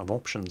running out of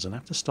options and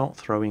have to start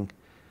throwing,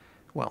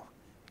 well,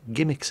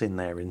 gimmicks in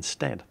there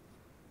instead.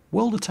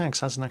 World of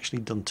Tanks hasn't actually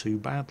done too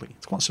badly.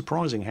 It's quite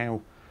surprising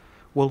how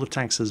World of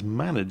Tanks has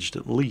managed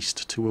at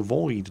least to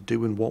avoid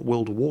doing what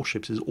World of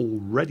Warships is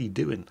already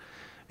doing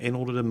in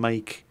order to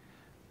make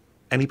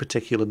any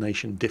particular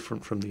nation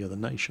different from the other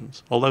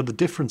nations. Although the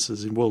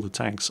differences in World of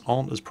Tanks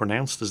aren't as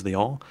pronounced as they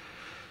are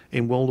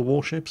in World of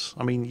Warships.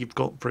 I mean, you've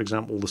got, for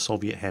example, the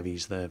Soviet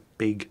heavies. They're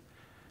big,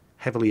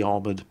 heavily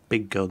armoured,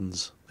 big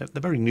guns.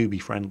 They're very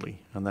newbie friendly.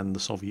 And then the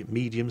Soviet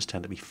mediums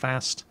tend to be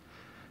fast,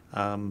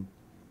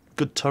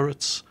 good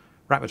turrets,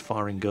 rapid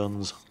firing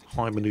guns,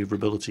 high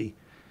manoeuvrability.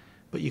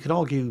 But you could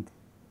argue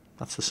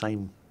that's the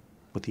same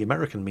with the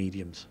American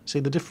mediums. See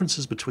the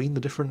differences between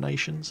the different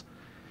nations?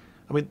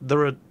 I mean,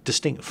 there are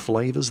distinct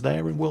flavours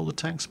there in World of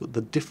Tanks, but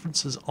the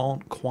differences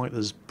aren't quite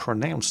as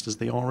pronounced as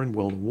they are in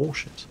World of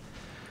Warships.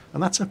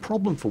 And that's a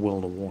problem for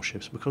World of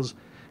Warships, because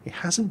it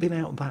hasn't been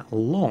out that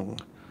long,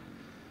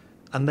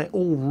 and they're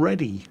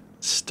already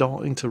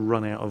starting to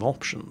run out of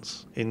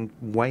options in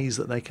ways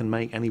that they can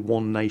make any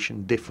one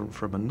nation different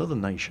from another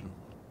nation.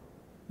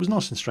 It was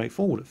nice and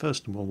straightforward at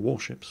first in World of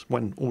Warships,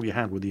 when all you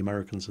had were the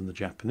Americans and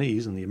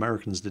the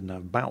Americans didn't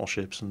have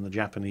battleships and the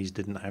Japanese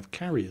didn't have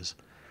carriers.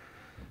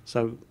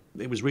 So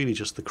it was really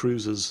just the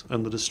cruisers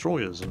and the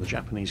destroyers, and the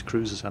Japanese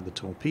cruisers had the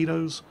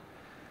torpedoes.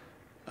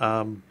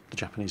 The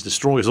Japanese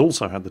destroyers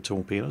also had the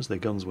torpedoes. Their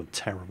guns were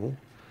terrible.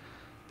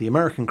 The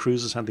American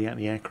cruisers had the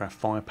anti-aircraft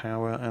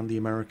firepower, and the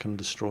American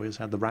destroyers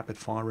had the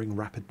rapid-firing,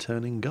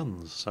 rapid-turning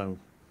guns. So,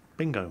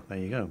 bingo, there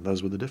you go.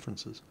 Those were the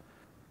differences.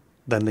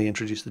 Then they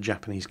introduced the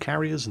Japanese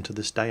carriers, and to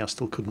this day I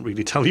still couldn't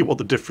really tell you what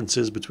the difference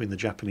is between the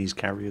Japanese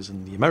carriers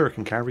and the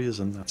American carriers,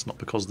 and that's not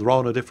because there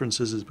are no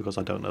differences, it's because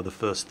I don't know the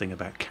first thing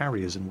about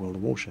carriers in World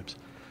of Warships.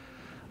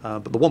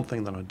 But the one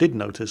thing that I did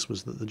notice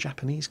was that the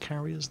Japanese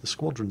carriers, the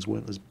squadrons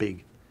weren't as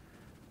big.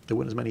 There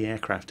weren't as many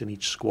aircraft in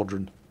each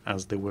squadron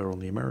as there were on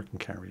the American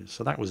carriers.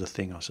 So that was a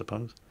thing, I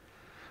suppose.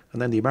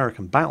 And then the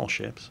American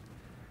battleships.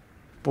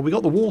 Well, we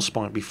got the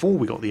Warspite before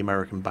we got the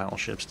American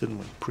battleships, didn't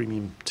we?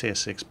 Premium Tier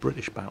 6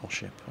 British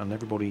battleship. And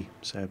everybody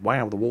said,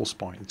 wow, the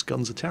Warspite, its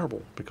guns are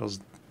terrible, because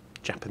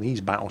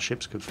Japanese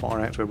battleships could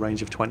fire out to a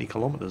range of 20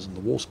 kilometres, and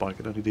the Warspite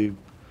could only do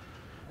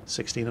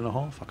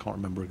 16.5. I can't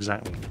remember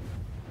exactly.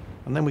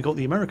 And then we got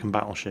the American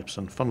battleships,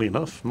 and funnily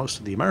enough, most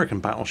of the American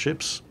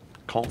battleships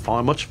can't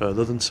fire much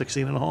further than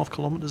 16.5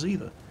 kilometres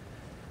either.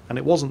 And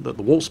it wasn't that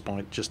the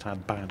Warspite just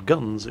had bad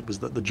guns, it was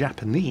that the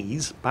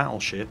Japanese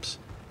battleships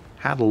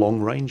had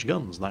long-range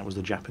guns. That was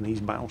the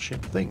Japanese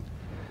battleship thing.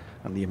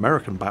 And the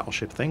American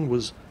battleship thing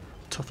was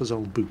tough as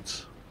old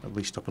boots, at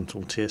least up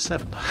until Tier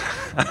 7.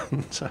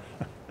 and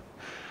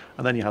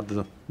then you had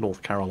the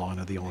North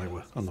Carolina, the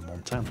Iowa, and the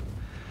Montana.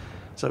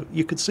 So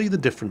you could see the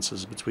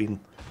differences between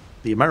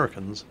the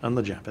Americans and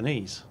the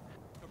Japanese.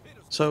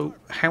 So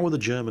how are the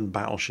German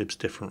battleships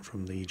different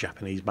from the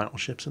Japanese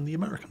battleships and the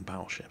American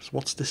battleships?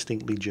 What's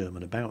distinctly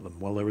German about them?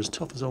 Well, they're as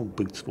tough as old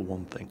boots, for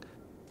one thing.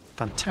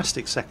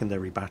 Fantastic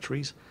secondary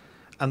batteries,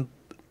 and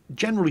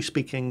generally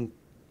speaking,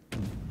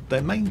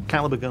 their main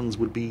caliber guns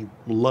would be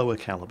lower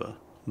caliber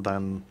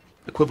than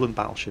equivalent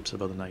battleships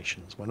of other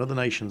nations. When other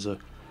nations are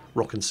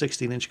rocking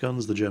 16-inch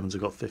guns, the Germans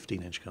have got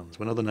 15-inch guns.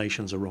 When other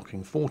nations are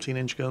rocking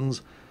 14-inch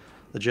guns,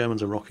 the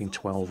Germans are rocking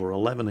 12 or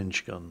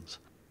 11-inch guns.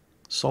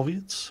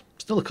 Soviets,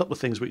 still a couple of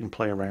things we can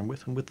play around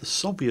with, and with the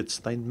Soviets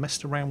they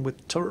messed around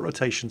with turret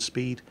rotation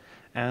speed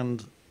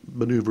and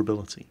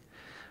manoeuvrability.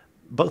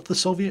 Both the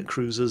Soviet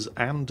cruisers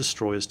and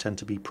destroyers tend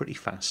to be pretty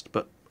fast,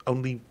 but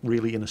only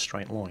really in a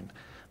straight line.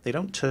 They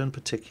don't turn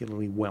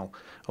particularly well,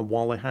 and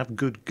while they have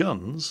good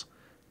guns,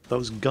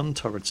 those gun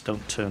turrets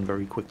don't turn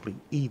very quickly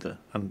either,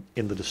 and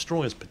in the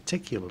destroyers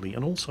particularly,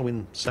 and also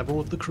in several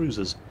of the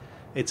cruisers,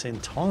 it's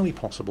entirely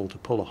possible to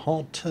pull a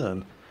hard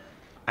turn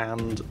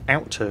and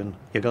outturn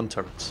your gun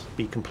turrets,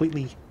 be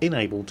completely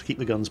unable to keep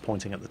the guns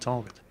pointing at the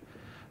target.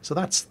 So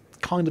that's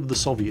kind of the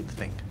Soviet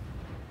thing.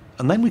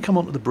 And then we come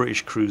on to the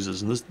British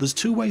cruisers, and there's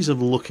two ways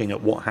of looking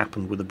at what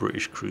happened with the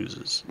British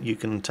cruisers. You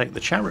can take the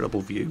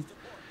charitable view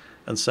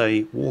and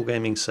say,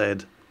 Wargaming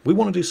said, we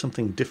want to do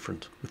something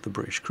different with the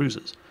British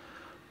cruisers.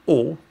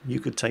 Or you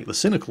could take the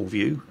cynical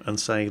view and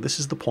say, this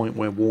is the point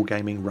where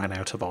Wargaming ran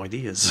out of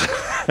ideas.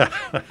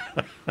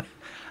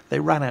 They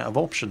ran out of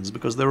options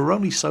because there are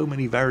only so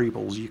many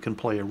variables you can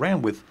play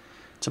around with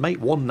to make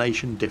one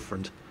nation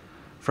different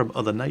from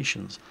other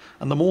nations.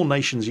 And the more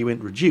nations you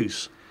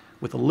introduce,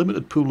 with a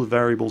limited pool of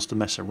variables to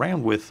mess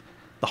around with,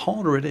 the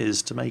harder it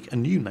is to make a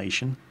new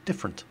nation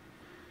different.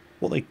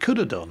 What they could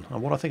have done,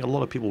 and what I think a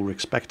lot of people were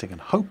expecting and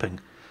hoping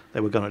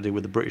they were going to do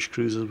with the British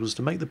cruisers, was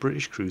to make the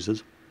British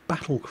cruisers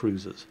battle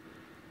cruisers.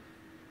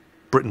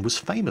 Britain was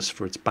famous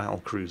for its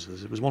battle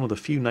cruisers. It was one of the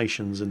few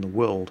nations in the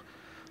world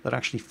that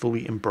actually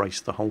fully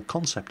embraced the whole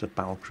concept of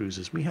battle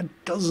cruisers. We had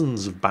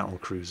dozens of battle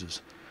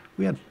cruisers.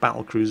 We had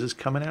battle cruisers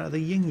coming out of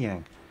the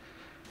yin-yang.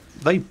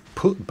 They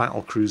put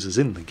battle cruisers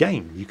in the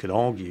game. You could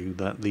argue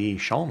that the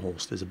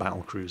Scharnhorst is a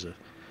battle cruiser.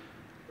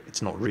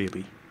 It's not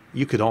really.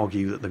 You could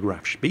argue that the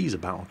Graf Spee is a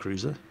battle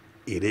cruiser.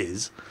 It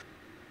is.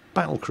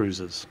 Battle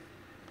cruisers.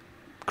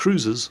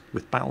 Cruisers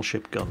with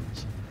battleship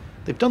guns.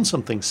 They've done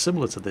something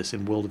similar to this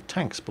in World of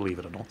Tanks, believe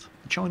it or not.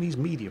 The Chinese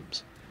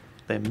mediums.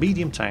 They're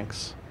medium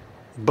tanks,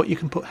 but you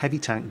can put heavy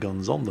tank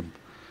guns on them.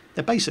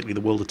 They're basically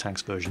the World of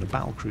Tanks version of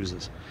battle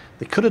cruisers.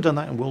 They could have done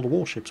that in World of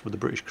Warships with the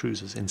British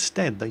cruisers.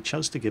 Instead, they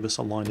chose to give us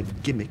a line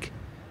of gimmick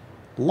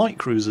light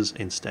cruisers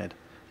instead,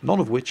 none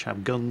of which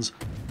have guns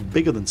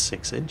bigger than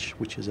 6-inch,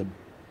 which is a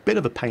bit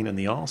of a pain in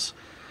the arse,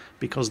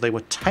 because they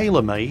were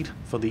tailor-made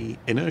for the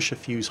inertia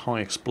fuse high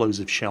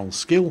explosive shell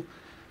skill,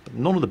 but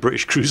none of the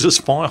British cruisers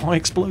fire high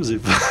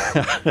explosive.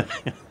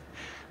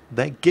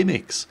 They're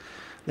gimmicks.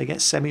 They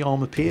get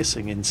semi-armour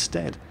piercing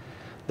instead.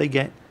 They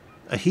get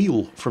a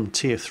heal from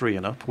tier 3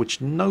 and up,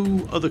 which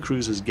no other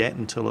cruisers get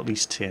until at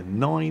least tier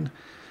 9.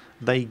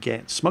 They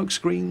get smoke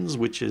screens,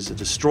 which is a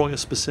destroyer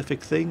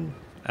specific thing,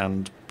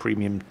 and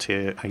premium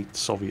tier 8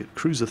 Soviet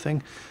cruiser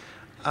thing.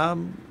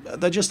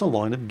 They're just a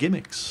line of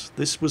gimmicks.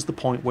 This was the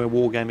point where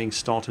Wargaming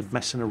started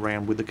messing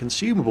around with the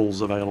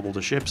consumables available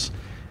to ships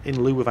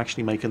in lieu of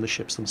actually making the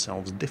ships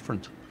themselves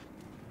different.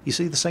 You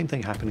see the same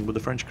thing happening with the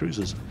French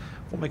cruisers.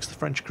 What makes the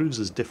French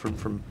cruisers different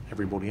from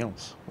everybody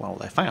else? Well,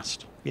 they're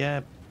fast.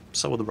 Yeah,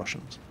 so are the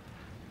Russians.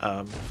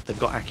 They've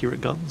got accurate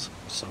guns,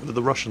 so do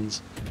the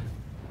Russians.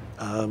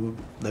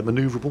 They're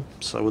manoeuvrable,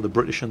 so are the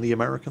British and the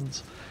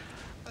Americans.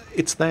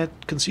 It's their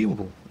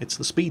consumable. It's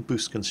the speed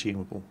boost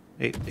consumable.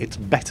 It's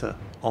better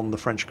on the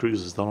French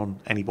cruisers than on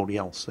anybody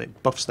else.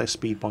 It buffs their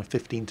speed by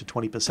 15 to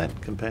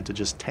 20% compared to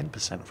just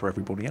 10% for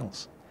everybody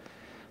else.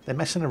 They're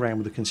messing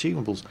around with the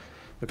consumables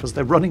because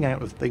they're running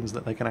out of things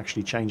that they can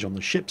actually change on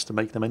the ships to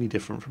make them any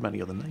different from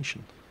any other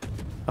nation.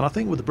 And I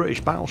think with the British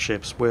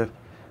battleships, we're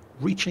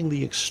reaching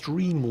the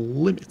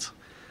extreme limit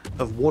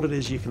of what it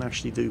is you can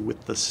actually do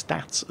with the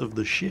stats of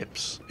the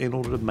ships in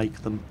order to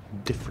make them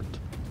different.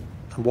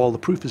 And while the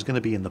proof is going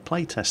to be in the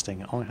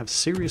playtesting, I have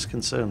serious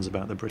concerns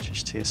about the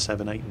British tier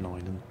 7, 8,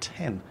 9 and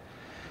 10.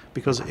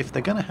 Because if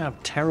they're going to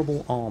have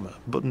terrible armour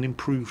but an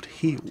improved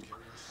heal,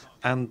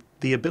 and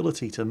the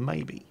ability to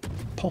maybe,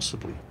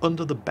 possibly,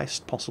 under the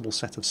best possible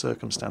set of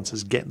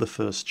circumstances, get the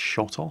first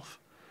shot off,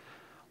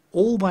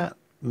 all that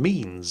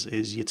means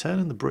is you're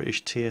turning the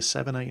British tier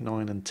 7, 8,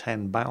 9 and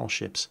 10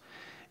 battleships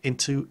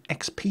into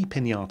XP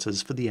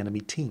pinatas for the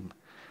enemy team.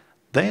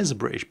 There's a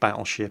British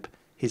battleship,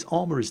 his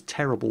armour is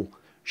terrible,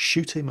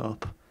 shoot him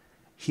up,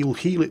 he'll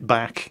heal it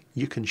back,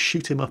 you can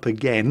shoot him up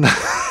again,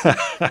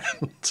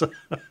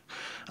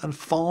 and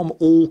farm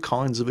all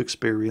kinds of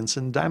experience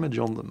and damage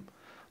on them.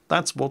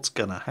 That's what's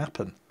going to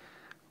happen.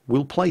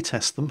 We'll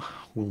playtest them,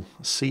 we'll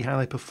see how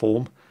they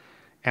perform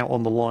out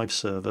on the live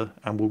server,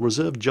 and we'll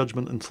reserve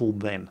judgment until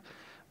then.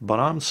 But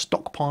I'm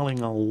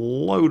stockpiling a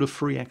load of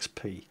free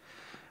XP.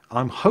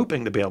 I'm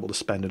hoping to be able to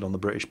spend it on the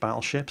British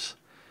battleships,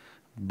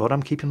 but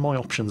I'm keeping my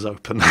options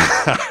open.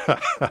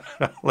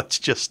 Let's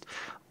just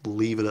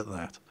leave it at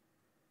that.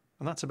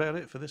 And that's about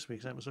it for this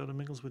week's episode of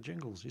Mingles with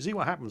Jingles. You see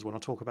what happens when I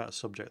talk about a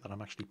subject that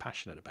I'm actually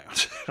passionate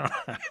about.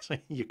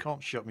 You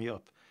can't shut me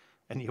up,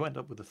 and you end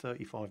up with a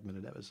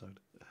 35-minute episode.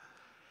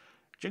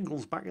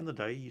 Jingles back in the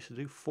day used to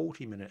do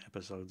 40-minute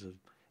episodes of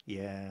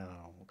Yeah,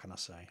 what can I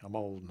say? I'm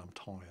old and I'm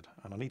tired,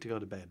 and I need to go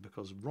to bed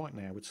because right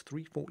now it's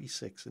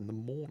 3:46 in the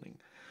morning,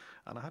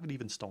 and I haven't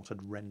even started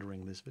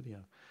rendering this video.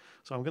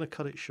 So I'm going to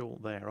cut it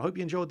short there. I hope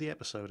you enjoyed the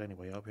episode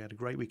anyway. I hope you had a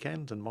great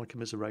weekend, and my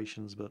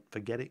commiserations, but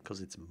forget it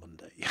because it's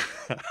Monday.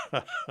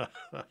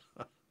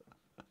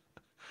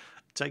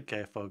 Take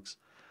care, folks,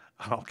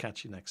 and I'll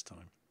catch you next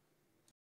time.